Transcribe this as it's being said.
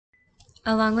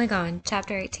A Long Way Gone,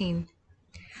 Chapter 18.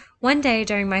 One day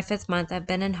during my 5th month of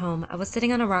being home, I was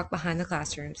sitting on a rock behind the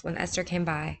classrooms when Esther came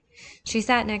by. She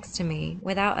sat next to me,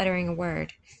 without uttering a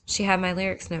word. She had my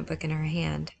lyrics notebook in her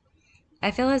hand.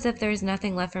 I feel as if there is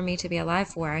nothing left for me to be alive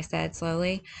for, I said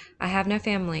slowly. I have no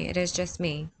family, it is just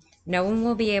me. No one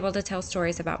will be able to tell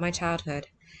stories about my childhood.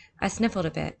 I sniffled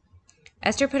a bit.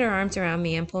 Esther put her arms around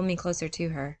me and pulled me closer to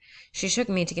her. She shook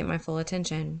me to get my full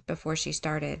attention before she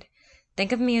started.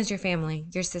 Think of me as your family,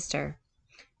 your sister.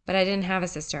 But I didn't have a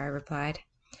sister, I replied.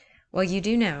 Well, you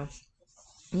do now.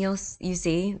 You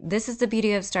see, this is the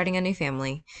beauty of starting a new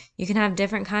family. You can have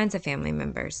different kinds of family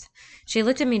members. She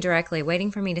looked at me directly,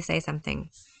 waiting for me to say something.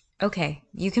 Okay,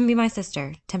 you can be my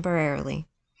sister, temporarily.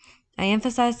 I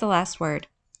emphasized the last word.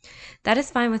 That is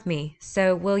fine with me.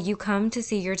 So will you come to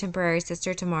see your temporary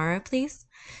sister tomorrow, please?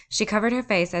 She covered her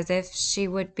face as if she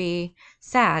would be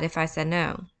sad if I said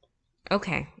no.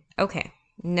 Okay.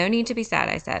 No need to be sad,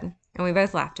 I said, and we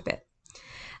both laughed a bit.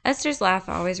 Esther's laugh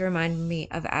always reminded me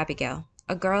of Abigail,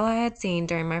 a girl I had seen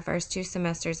during my first 2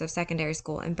 semesters of secondary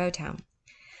school in Bowtown.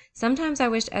 Sometimes I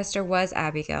wished Esther was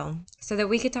Abigail, so that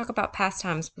we could talk about past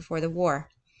times before the war.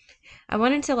 I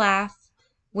wanted to laugh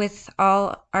with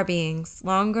all our beings,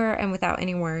 longer and without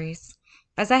any worries,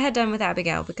 as I had done with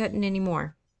Abigail, but couldn't any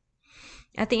more.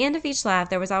 At the end of each laugh,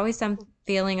 there was always some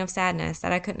feeling of sadness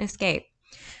that I couldn't escape.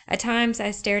 At times,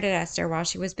 I stared at Esther while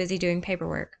she was busy doing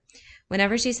paperwork.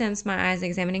 Whenever she sensed my eyes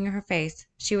examining her face,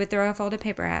 she would throw a folded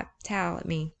paper towel at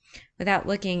me, without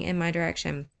looking in my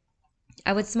direction.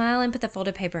 I would smile and put the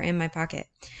folded paper in my pocket,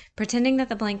 pretending that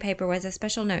the blank paper was a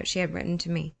special note she had written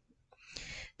to me.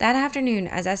 That afternoon,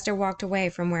 as Esther walked away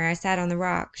from where I sat on the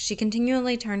rock, she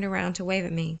continually turned around to wave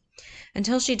at me,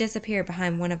 until she disappeared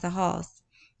behind one of the halls.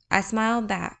 I smiled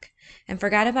back, and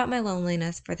forgot about my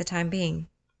loneliness for the time being.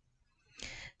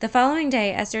 The following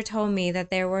day, Esther told me that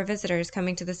there were visitors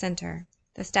coming to the center.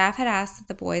 The staff had asked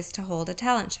the boys to hold a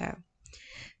talent show.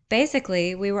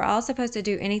 Basically, we were all supposed to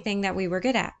do anything that we were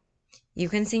good at. You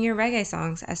can sing your reggae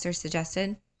songs, Esther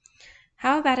suggested.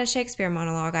 How about a Shakespeare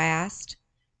monologue, I asked.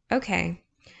 Okay,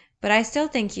 but I still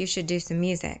think you should do some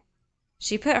music.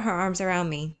 She put her arms around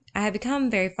me. I had become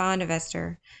very fond of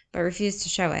Esther, but refused to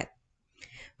show it.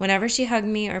 Whenever she hugged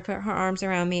me or put her arms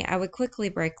around me, I would quickly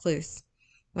break loose.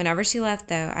 Whenever she left,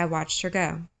 though, I watched her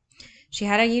go. She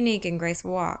had a unique and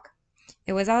graceful walk.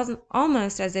 It was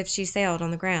almost as if she sailed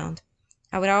on the ground.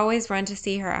 I would always run to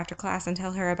see her after class and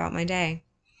tell her about my day.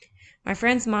 My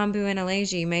friends Mambu and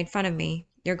Alaji made fun of me.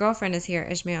 Your girlfriend is here,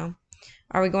 Ishmael.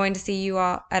 Are we going to see you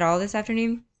at all this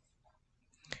afternoon?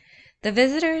 The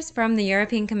visitors from the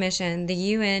European Commission, the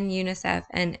UN, UNICEF,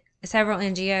 and several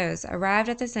NGOs arrived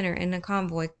at the center in a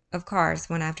convoy of cars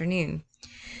one afternoon.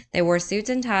 They wore suits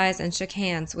and ties and shook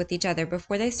hands with each other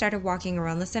before they started walking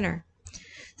around the center.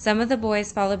 Some of the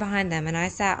boys followed behind them, and I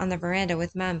sat on the veranda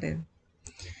with Mambu.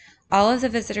 All of the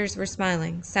visitors were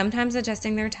smiling, sometimes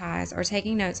adjusting their ties or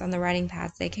taking notes on the writing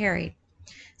pads they carried.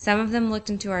 Some of them looked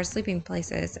into our sleeping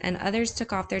places, and others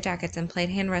took off their jackets and played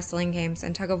hand wrestling games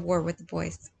and tug-of-war with the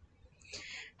boys.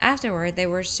 Afterward, they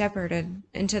were shepherded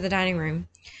into the dining room,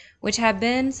 which had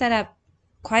been set up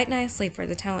quite nicely for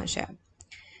the talent show.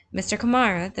 Mr.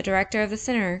 Kamara, the director of the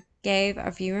center, gave a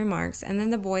few remarks, and then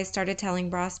the boys started telling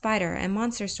Brass Spider and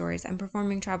monster stories and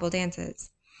performing tribal dances.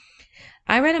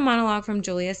 I read a monologue from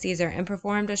Julius Caesar and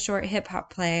performed a short hip-hop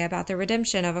play about the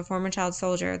redemption of a former child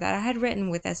soldier that I had written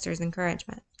with Esther's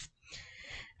encouragement.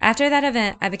 After that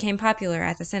event, I became popular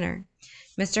at the center.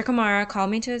 Mr. Kamara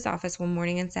called me to his office one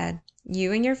morning and said,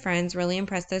 "You and your friends really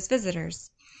impressed those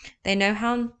visitors. They know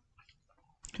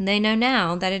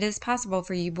now that it is possible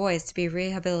for you boys to be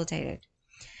rehabilitated."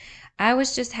 I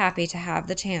was just happy to have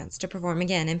the chance to perform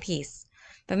again in peace,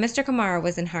 but Mr. Kamara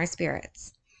was in high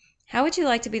spirits. "How would you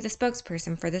like to be the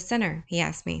spokesperson for this center?" he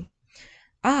asked me.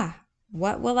 "Ah,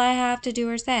 what will I have to do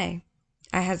or say?"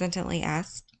 I hesitantly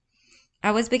asked.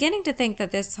 I was beginning to think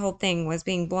that this whole thing was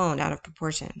being blown out of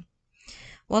proportion.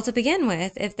 "Well, to begin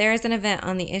with, if there is an event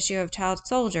on the issue of child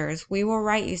soldiers, we will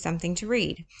write you something to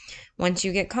read. Once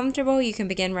you get comfortable, you can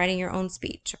begin writing your own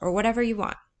speech, or whatever you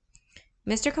want."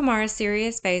 Mr. Kamara's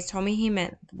serious face told me he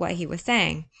meant what he was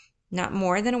saying. Not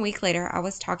more than a week later, I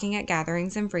was talking at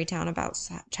gatherings in Freetown about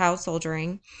child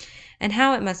soldiering and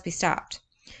how it must be stopped.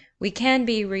 "We can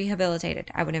be rehabilitated,"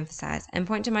 I would emphasize, and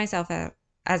point to myself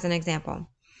as an example.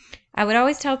 I would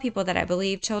always tell people that I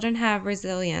believe children have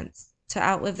resilience to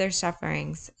outlive their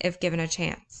sufferings if given a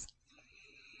chance.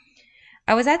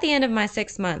 I was at the end of my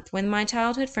 6th month when my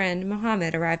childhood friend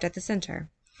Mohammed arrived at the center.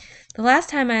 The last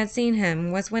time I had seen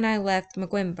him was when I left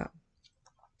Mugwimbo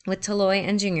with Taloy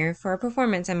and Junior for a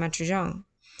performance in Matrujon.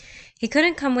 He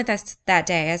couldn't come with us that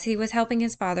day as he was helping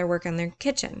his father work on their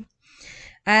kitchen.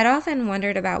 I had often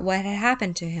wondered about what had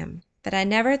happened to him, but I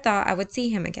never thought I would see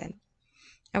him again.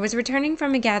 I was returning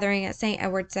from a gathering at St.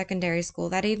 Edward's Secondary School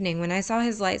that evening when I saw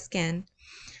this light-skinned,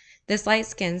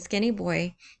 skinny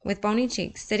boy with bony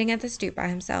cheeks sitting at the stoop by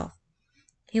himself.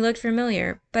 He looked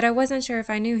familiar, but I wasn't sure if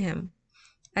I knew him.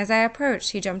 As I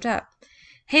approached, he jumped up.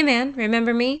 "Hey, man,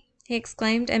 remember me?" he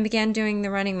exclaimed, and began doing the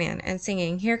running man and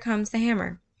singing, "Here Comes the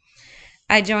Hammer."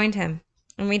 I joined him,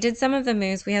 and we did some of the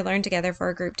moves we had learned together for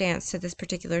a group dance to this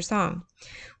particular song.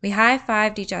 We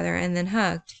high-fived each other and then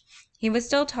hugged. He was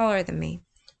still taller than me.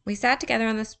 We sat together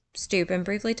on the stoop and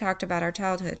briefly talked about our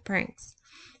childhood pranks.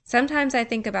 Sometimes I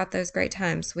think about those great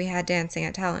times we had dancing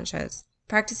at talent shows,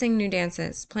 practicing new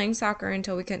dances, playing soccer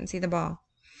until we couldn't see the ball.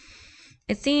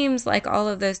 It seems like all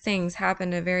of those things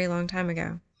happened a very long time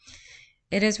ago.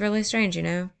 "It is really strange, you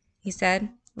know," he said,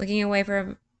 looking away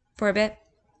for a bit.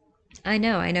 I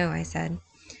know, I said.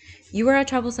 "You were a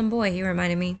troublesome boy," he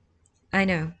reminded me. I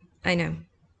know.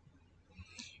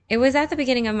 It was at the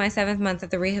beginning of my 7th month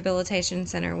at the rehabilitation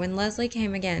center when Leslie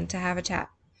came again to have a chat.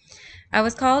 I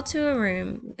was called to a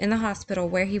room in the hospital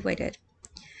where he waited.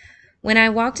 When I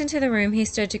walked into the room, he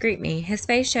stood to greet me. His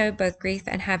face showed both grief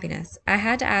and happiness. I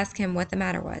had to ask him what the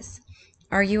matter was.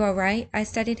 "Are you all right?" I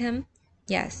studied him.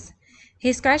 "Yes."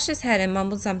 He scratched his head and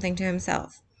mumbled something to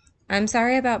himself. "I'm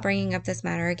sorry about bringing up this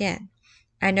matter again.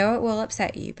 I know it will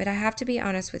upset you, but I have to be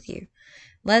honest with you,"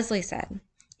 Leslie said.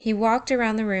 He walked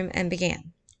around the room and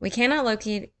began. "We cannot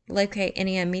locate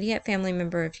any immediate family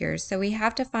member of yours, so we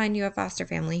have to find you a foster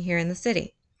family here in the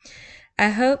city. I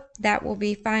hope that will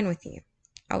be fine with you.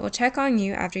 I will check on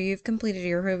you after you've completed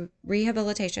your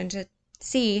rehabilitation to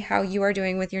see how you are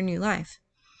doing with your new life."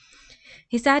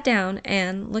 He sat down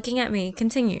and, looking at me,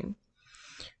 continued.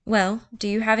 "Well, do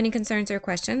you have any concerns or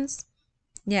questions?"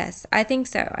 "Yes, I think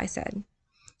so," I said.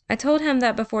 I told him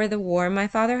that before the war, my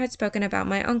father had spoken about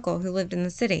my uncle who lived in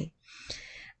the city.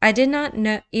 I did not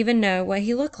even know what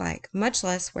he looked like, much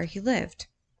less where he lived.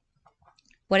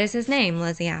 "What is his name?"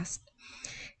 Leslie asked.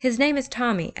 "His name is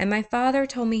Tommy, and my father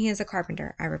told me he is a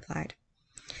carpenter," I replied.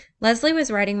 Leslie was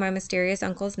writing my mysterious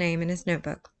uncle's name in his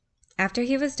notebook. After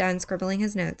he was done scribbling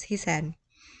his notes, he said,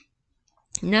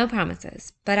 "No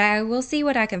promises, but I will see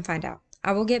what I can find out.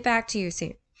 I will get back to you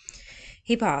soon."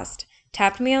 He paused,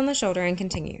 tapped me on the shoulder, and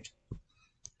continued,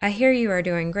 "I hear you are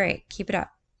doing great. Keep it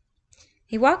up."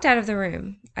 He walked out of the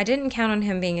room. I didn't count on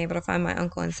him being able to find my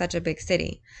uncle in such a big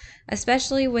city,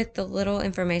 especially with the little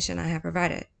information I had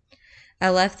provided. I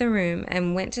left the room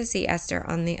and went to see Esther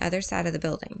on the other side of the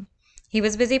building. She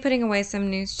was busy putting away some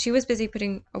new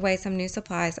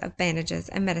supplies of bandages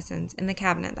and medicines in the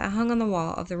cabinet that hung on the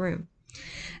wall of the room.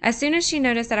 As soon as she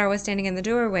noticed that I was standing in the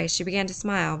doorway, she began to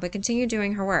smile, but continued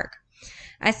doing her work.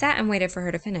 I sat and waited for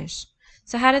her to finish.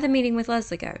 "So how did the meeting with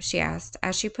Leslie go?" she asked,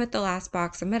 as she put the last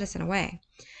box of medicine away.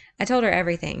 I told her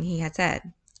everything he had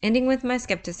said, ending with my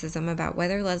skepticism about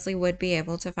whether Leslie would be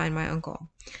able to find my uncle.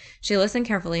 She listened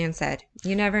carefully and said,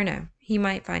 "You never know. He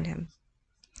might find him."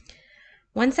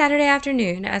 One Saturday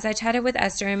afternoon, as I chatted with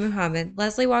Esther and Muhammad,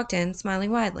 Leslie walked in, smiling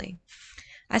widely.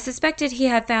 I suspected he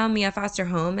had found me a foster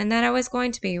home and that I was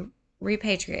going to be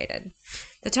repatriated,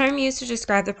 the term used to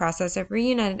describe the process of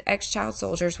reunited ex-child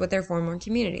soldiers with their former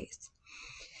communities.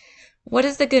 "What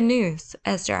is the good news?"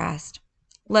 Esther asked.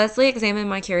 Leslie examined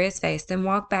my curious face, then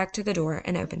walked back to the door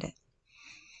and opened it.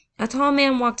 A tall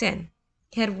man walked in.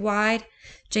 He had a wide,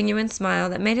 genuine smile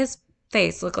that made his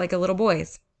face look like a little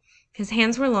boy's. His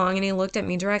hands were long, and he looked at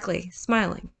me directly,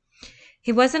 smiling.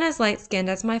 He wasn't as light-skinned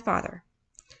as my father.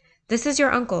 "This is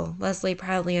your uncle," Leslie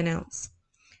proudly announced.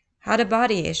 "Howdy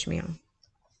body, Ishmael,"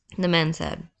 the man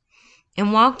said,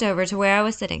 and walked over to where I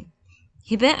was sitting.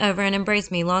 He bent over and embraced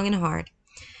me long and hard.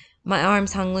 My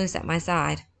arms hung loose at my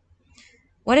side.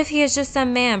 What if he is just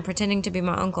some man pretending to be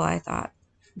my uncle, I thought.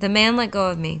 The man let go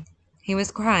of me. He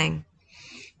was crying,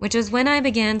 which was when I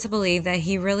began to believe that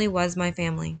he really was my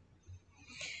family.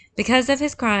 Because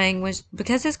his crying was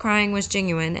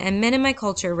genuine, and men in my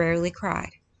culture rarely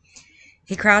cried.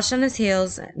 He crouched on his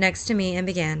heels next to me and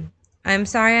began, "I am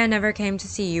sorry I never came to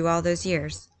see you all those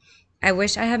years. I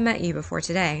wish I had met you before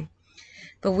today.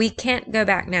 But we can't go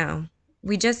back now.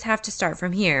 We just have to start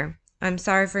from here. I'm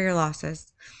sorry for your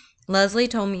losses." Leslie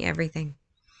told me everything.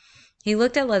 He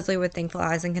looked at Leslie with thankful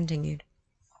eyes and continued,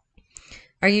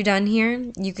 "Are you done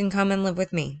here? You can come and live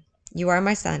with me. You are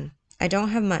my son. I don't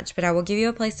have much, but I will give you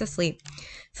a place to sleep,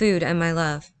 food, and my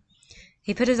love."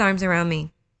 He put his arms around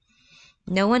me.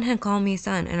 No one had called me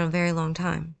son in a very long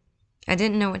time. I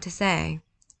didn't know what to say.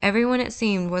 Everyone, it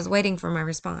seemed, was waiting for my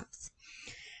response.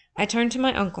 I turned to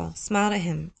my uncle, smiled at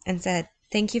him, and said,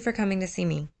 "Thank you for coming to see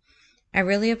me. I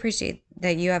really appreciate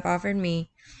that you have offered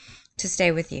me to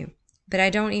stay with you, but I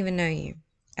don't even know you.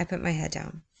 I put my head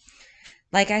down.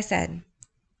 Like I said,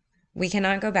 we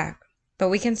cannot go back, but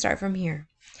we can start from here.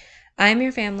 I am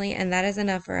your family, and that is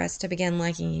enough for us to begin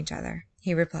liking each other,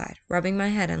 he replied, rubbing my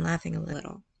head and laughing a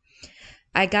little.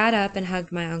 I got up and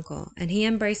hugged my uncle, and he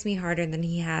embraced me harder than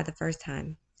he had the first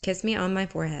time, kissed me on my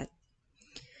forehead.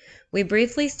 We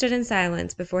briefly stood in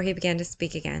silence before he began to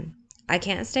speak again. I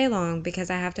can't stay long because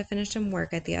I have to finish some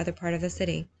work at the other part of the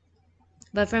city.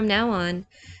 But from now on,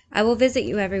 I will visit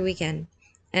you every weekend.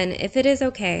 And if it is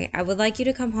okay, I would like you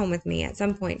to come home with me at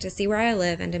some point to see where I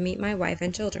live and to meet my wife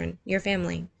and children, your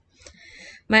family.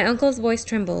 My uncle's voice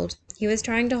trembled. He was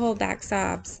trying to hold back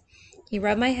sobs. He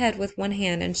rubbed my head with one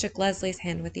hand and shook Leslie's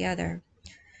hand with the other.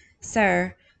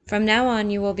 Sir, from now on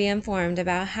you will be informed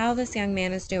about how this young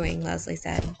man is doing, Leslie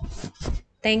said.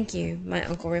 Thank you, my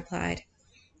uncle replied.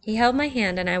 He held my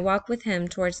hand and I walked with him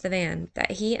towards the van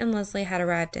that he and Leslie had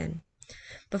arrived in.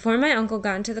 Before my uncle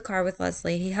got into the car with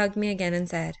Leslie, he hugged me again and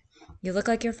said, You look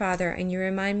like your father, and you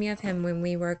remind me of him when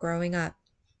we were growing up.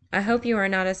 I hope you are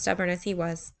not as stubborn as he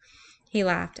was. He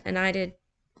laughed, and I did,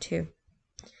 too.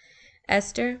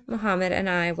 Esther, Mohammed, and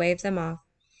I waved them off.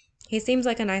 He seems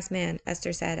like a nice man,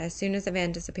 Esther said, as soon as the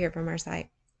van disappeared from our sight.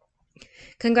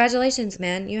 Congratulations,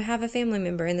 man. You have a family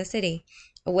member in the city,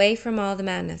 away from all the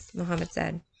madness, Mohammed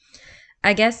said.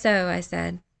 I guess so, I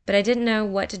said, but I didn't know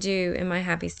what to do in my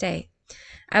happy state.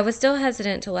 I was still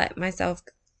hesitant to let myself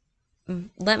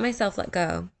let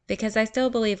go, because I still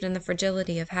believed in the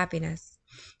fragility of happiness.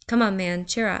 Come on, man,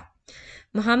 cheer up.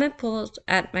 Mohammed pulled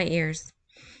at my ears,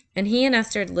 and he and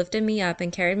Esther lifted me up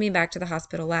and carried me back to the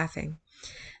hospital laughing.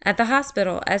 At the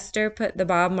hospital, Esther put the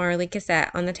Bob Marley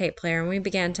cassette on the tape player and we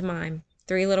began to mime,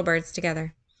 Three Little Birds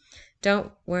Together.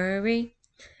 Don't worry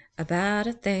about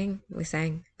a thing, we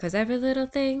sang, 'cause every little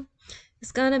thing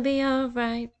is gonna be all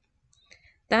right.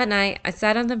 That night, I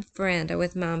sat on the veranda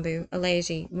with Mambu,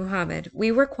 Alaji, Muhammad.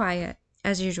 We were quiet,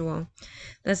 as usual.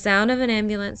 The sound of an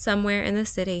ambulance somewhere in the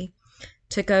city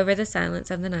took over the silence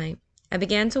of the night. I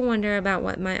began to wonder about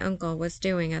what my uncle was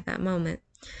doing at that moment.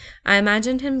 I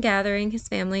imagined him gathering his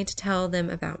family to tell them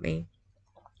about me.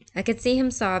 I could see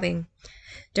him sobbing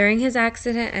during his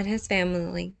accident and his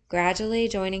family gradually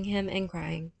joining him in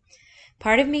crying.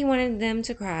 Part of me wanted them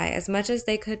to cry as much as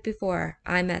they could before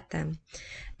I met them.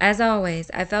 As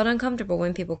always, I felt uncomfortable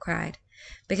when people cried,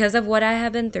 because of what I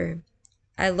had been through.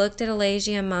 I looked at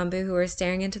Alaji and Mambu, who were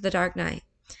staring into the dark night.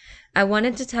 I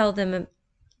wanted to tell them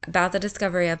about the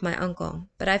discovery of my uncle,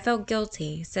 but I felt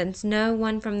guilty, since no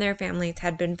one from their families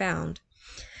had been found.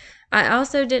 I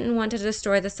also didn't want to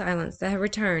destroy the silence that had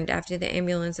returned after the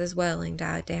ambulance's wailing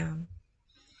died down.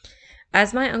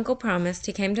 As my uncle promised,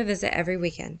 he came to visit every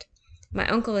weekend. My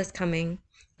uncle is coming.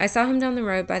 I saw him down the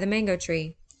road by the mango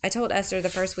tree. I told Esther the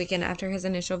first weekend after his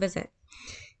initial visit.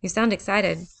 You sound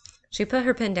excited. She put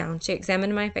her pen down. She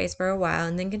examined my face for a while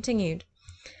and then continued.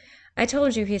 I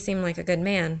told you he seemed like a good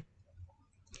man.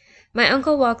 My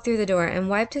uncle walked through the door and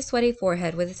wiped his sweaty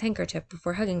forehead with his handkerchief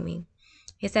before hugging me.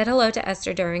 He said hello to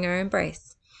Esther during our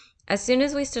embrace. As soon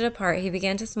as we stood apart, he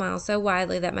began to smile so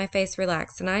widely that my face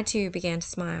relaxed, and I too began to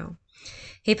smile.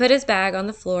 He put his bag on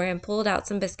the floor and pulled out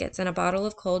some biscuits and a bottle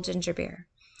of cold ginger beer.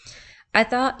 I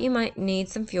thought you might need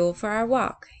some fuel for our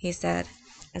walk, he said,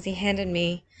 as he handed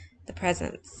me the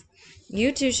presents.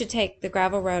 You two should take the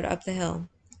gravel road up the hill,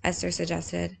 Esther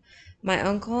suggested. My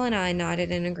uncle and I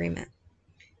nodded in agreement.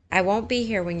 I won't be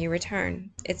here when you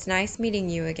return. It's nice meeting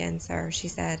you again, sir, she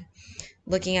said,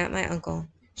 looking at my uncle.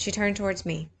 She turned towards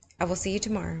me. I will see you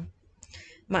tomorrow.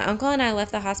 My uncle and I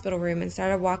left the hospital room and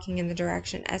started walking in the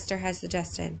direction Esther had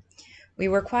suggested. We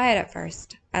were quiet at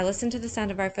first. I listened to the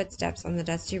sound of our footsteps on the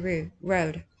dusty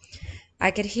road.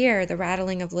 I could hear the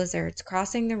rattling of lizards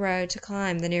crossing the road to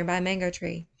climb the nearby mango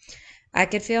tree. I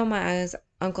could feel my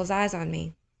uncle's eyes on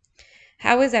me.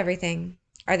 How is everything?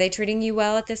 Are they treating you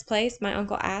well at this place? My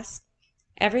uncle asked.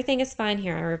 Everything is fine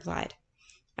here, I replied.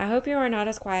 I hope you are not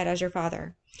as quiet as your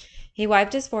father. He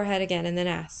wiped his forehead again and then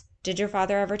asked, Did your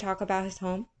father ever talk about his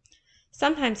home?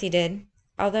 Sometimes he did,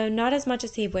 although not as much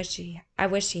as I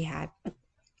wished he had.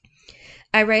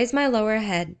 I raised my lower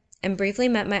head and briefly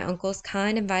met my uncle's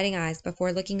kind, inviting eyes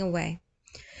before looking away.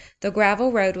 The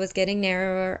gravel road was getting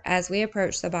narrower as we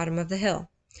approached the bottom of the hill.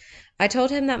 I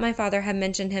told him that my father had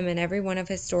mentioned him in every one of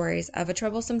his stories of a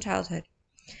troublesome childhood.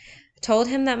 I told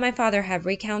him that my father had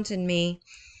recounted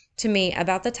to me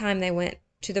about the time they went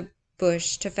to the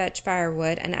bush to fetch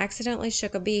firewood and accidentally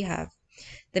shook a beehive.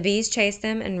 The bees chased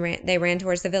them and they ran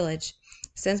towards the village.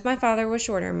 Since my father was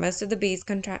shorter, most of the bees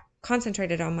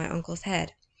concentrated on my uncle's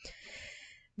head.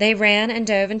 They ran and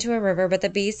dove into a river, but the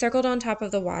bees circled on top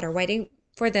of the water, waiting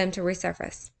for them to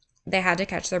resurface. They had to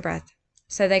catch their breath.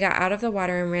 So they got out of the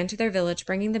water and ran to their village,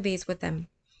 bringing the bees with them.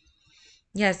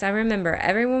 Yes, I remember.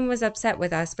 Everyone was upset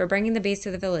with us for bringing the bees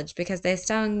to the village because they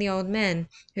stung the old men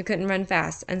who couldn't run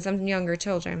fast and some younger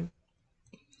children.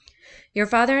 Your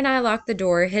father and I locked the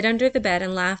door, hid under the bed,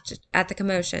 and laughed at the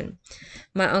commotion.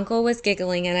 My uncle was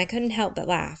giggling, and I couldn't help but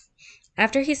laugh.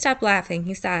 After he stopped laughing,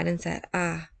 he sighed and said,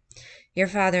 "Ah, your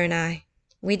father and I,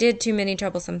 we did too many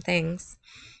troublesome things.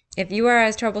 If you are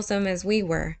as troublesome as we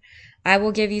were, I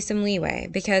will give you some leeway,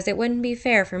 because it wouldn't be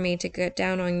fair for me to get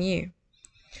down on you."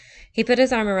 He put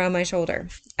his arm around my shoulder.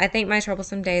 "I think my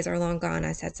troublesome days are long gone,"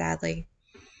 I said sadly.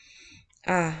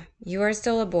 "Ah, you are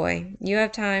still a boy. You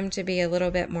have time to be a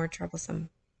little bit more troublesome,"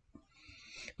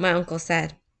 my uncle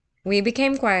said. We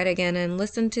became quiet again and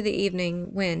listened to the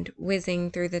evening wind whizzing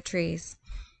through the trees.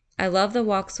 I loved the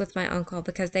walks with my uncle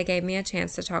because they gave me a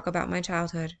chance to talk about my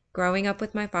childhood, growing up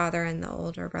with my father and the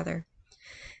older brother.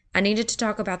 I needed to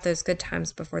talk about those good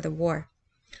times before the war.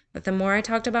 But the more I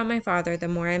talked about my father, the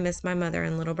more I missed my mother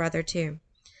and little brother too.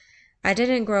 I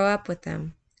didn't grow up with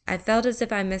them. I felt as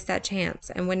if I missed that chance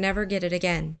and would never get it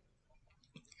again.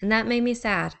 And that made me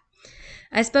sad.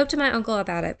 I spoke to my uncle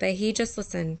about it, but he just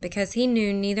listened because he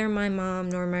knew neither my mom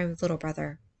nor my little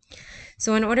brother.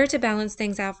 So in order to balance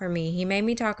things out for me, he made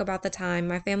me talk about the time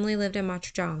my family lived in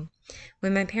Matrujan,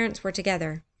 when my parents were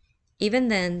together. Even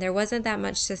then, there wasn't that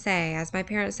much to say, as my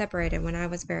parents separated when I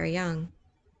was very young.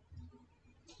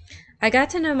 I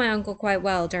got to know my uncle quite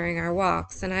well during our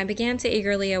walks, and I began to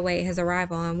eagerly await his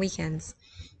arrival on weekends.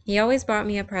 He always brought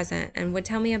me a present and would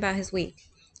tell me about his week.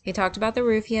 He talked about the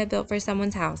roof he had built for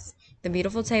someone's house, the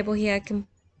beautiful table he had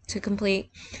to complete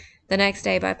the next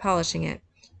day by polishing it,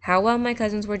 how well my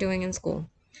cousins were doing in school.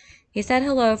 He said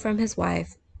hello from his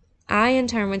wife. I, in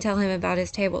turn, would tell him about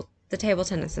the table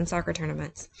tennis and soccer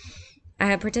tournaments I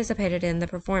had participated in the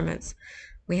performance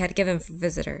we had given for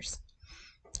visitors,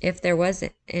 if there was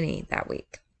any that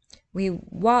week. We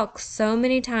walked so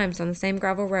many times on the same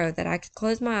gravel road that I could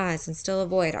close my eyes and still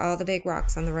avoid all the big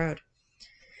rocks on the road.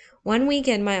 One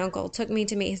weekend, my uncle took me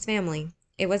to meet his family.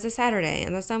 It was a Saturday,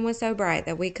 and the sun was so bright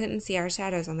that we couldn't see our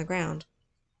shadows on the ground.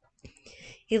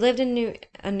 He lived in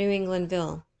a New England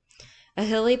ville, a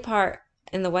hilly part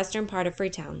in the western part of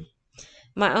Freetown.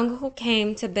 My uncle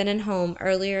came to Benton home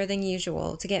earlier than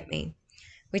usual to get me.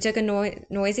 We took a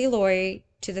noisy lorry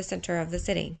to the center of the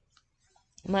city.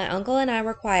 My uncle and I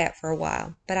were quiet for a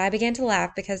while, but I began to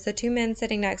laugh because the two men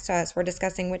sitting next to us were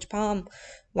discussing which palm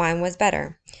wine was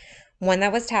better, one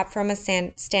that was tapped from a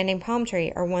standing palm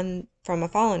tree or one from a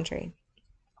fallen tree.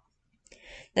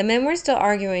 The men were still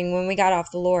arguing when we got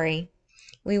off the lorry.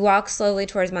 We walked slowly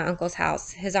towards my uncle's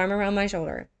house, his arm around my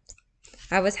shoulder.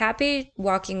 I was happy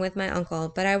walking with my uncle,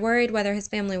 but I worried whether his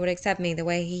family would accept me the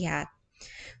way he had,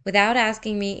 without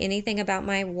asking me anything about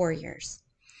my war years.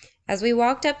 As we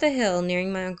walked up the hill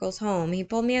nearing my uncle's home, he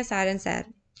pulled me aside and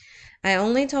said, "I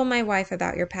only told my wife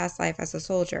about your past life as a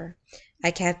soldier.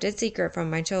 I kept it secret from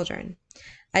my children.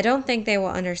 I don't think they will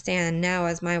understand now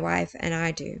as my wife and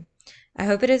I do. I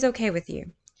hope it is okay with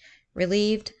you."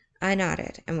 Relieved, I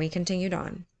nodded, and we continued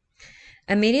on.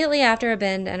 Immediately after a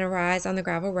bend and a rise on the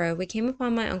gravel road, we came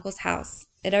upon my uncle's house.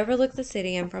 It overlooked the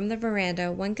city, and from the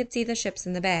veranda one could see the ships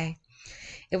in the bay.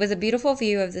 It was a beautiful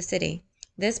view of the city,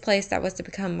 this place that was to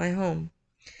become my home.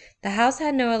 The house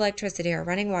had no electricity or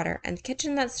running water, and the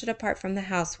kitchen that stood apart from the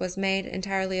house was made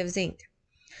entirely of zinc.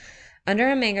 Under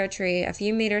a mango tree, a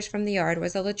few meters from the yard,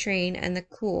 was a latrine and the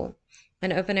cool,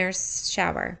 an open-air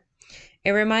shower.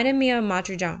 It reminded me of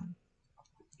Matrujan.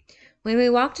 When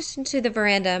we walked into the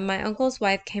veranda, my uncle's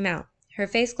wife came out, her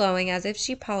face glowing as if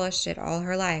she polished it all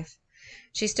her life.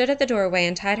 She stood at the doorway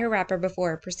and tied her wrapper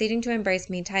before, proceeding to embrace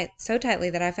me so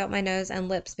tightly that I felt my nose and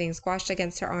lips being squashed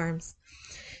against her arms.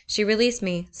 She released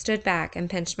me, stood back, and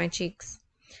pinched my cheeks.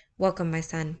 "Welcome, my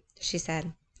son," she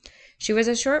said. She was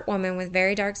a short woman with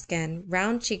very dark skin,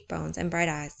 round cheekbones, and bright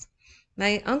eyes.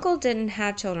 My uncle didn't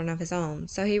have children of his own,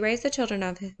 so he raised the children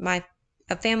of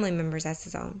family members as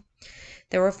his own.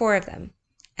 There were 4 of them: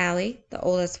 Allie, the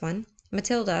oldest one,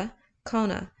 Matilda,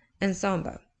 Kona, and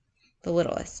Sambo, the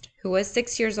littlest, who was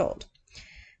 6 years old.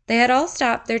 They had all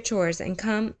stopped their chores and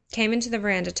came into the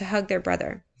veranda to hug their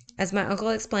brother, as my uncle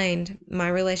explained my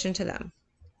relation to them.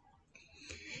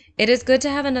 "It is good to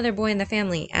have another boy in the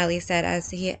family," Allie said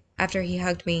after he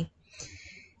hugged me.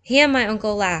 He and my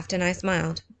uncle laughed, and I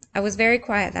smiled. I was very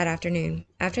quiet that afternoon.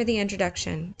 After the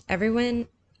introduction, everyone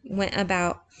went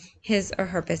about his or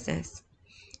her business.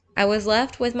 I was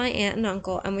left with my aunt and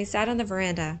uncle, and we sat on the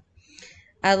veranda.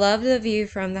 I loved the view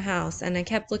from the house, and I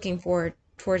kept looking forward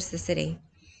towards the city.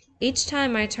 Each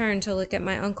time I turned to look at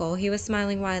my uncle, he was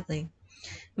smiling widely.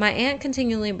 My aunt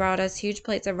continually brought us huge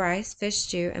plates of rice, fish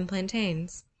stew, and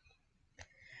plantains.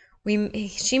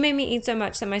 She made me eat so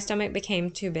much that my stomach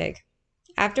became too big.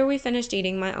 After we finished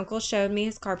eating, my uncle showed me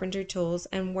his carpentry tools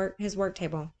and his work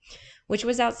table, which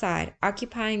was outside,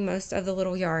 occupying most of the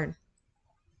little yard.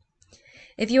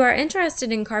 If you are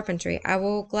interested in carpentry, I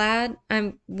will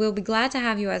be glad to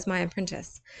have you as my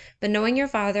apprentice. But knowing your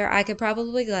father, I could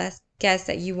probably guess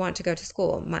that you want to go to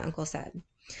school, my uncle said.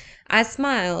 I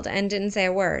smiled and didn't say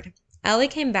a word. Ellie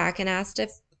came back and asked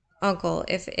Uncle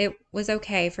if it was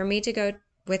okay for me to go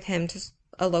with him to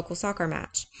a local soccer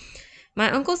match.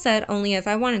 My uncle said only if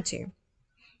I wanted to.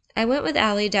 I went with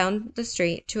Allie down the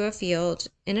street to a field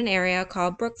in an area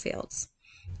called Brookfields.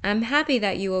 I'm happy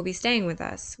that you will be staying with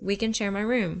us. We can share my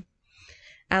room,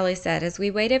 Allie said as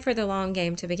we waited for the long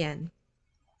game to begin.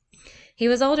 He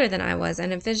was older than I was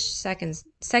and had finished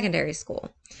secondary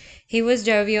school. He was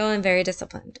jovial and very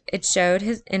disciplined. It showed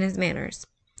in his manners.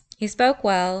 He spoke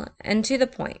well and to the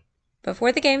point.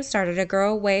 Before the game started, a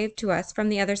girl waved to us from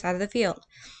the other side of the field.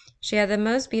 She had the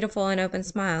most beautiful and open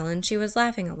smile, and she was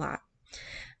laughing a lot.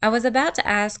 I was about to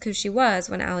ask who she was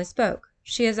when Allie spoke.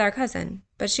 She is our cousin,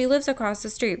 but she lives across the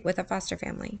street with a foster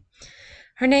family.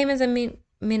 Her name is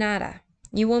Aminata.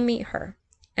 You will meet her.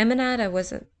 Aminata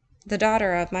was the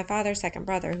daughter of my father's second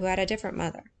brother, who had a different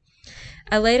mother.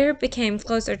 I later became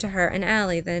closer to her and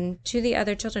Allie than to the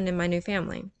other children in my new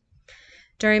family.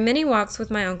 During many walks with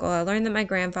my uncle, I learned that my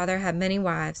grandfather had many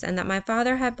wives and that my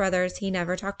father had brothers he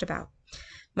never talked about.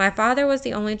 My father was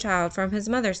the only child from his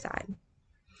mother's side.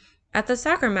 At the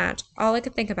soccer match, all I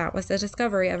could think about was the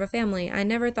discovery of a family I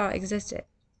never thought existed.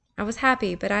 I was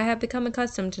happy, but I had become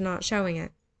accustomed to not showing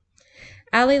it.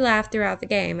 Allie laughed throughout the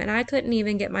game, and I couldn't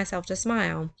even get myself to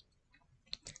smile.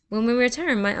 When we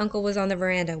returned, my uncle was on the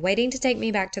veranda, waiting to take me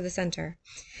back to the center.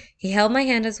 He held my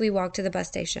hand as we walked to the bus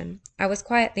station. I was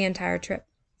quiet the entire trip.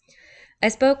 I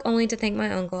spoke only to thank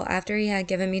my uncle after he had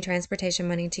given me transportation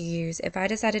money to use if I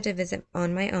decided to visit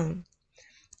on my own.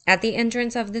 At the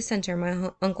entrance of the center,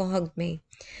 my uncle hugged me,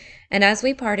 and as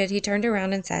we parted, he turned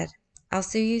around and said, "I'll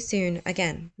see you soon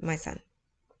again, my son."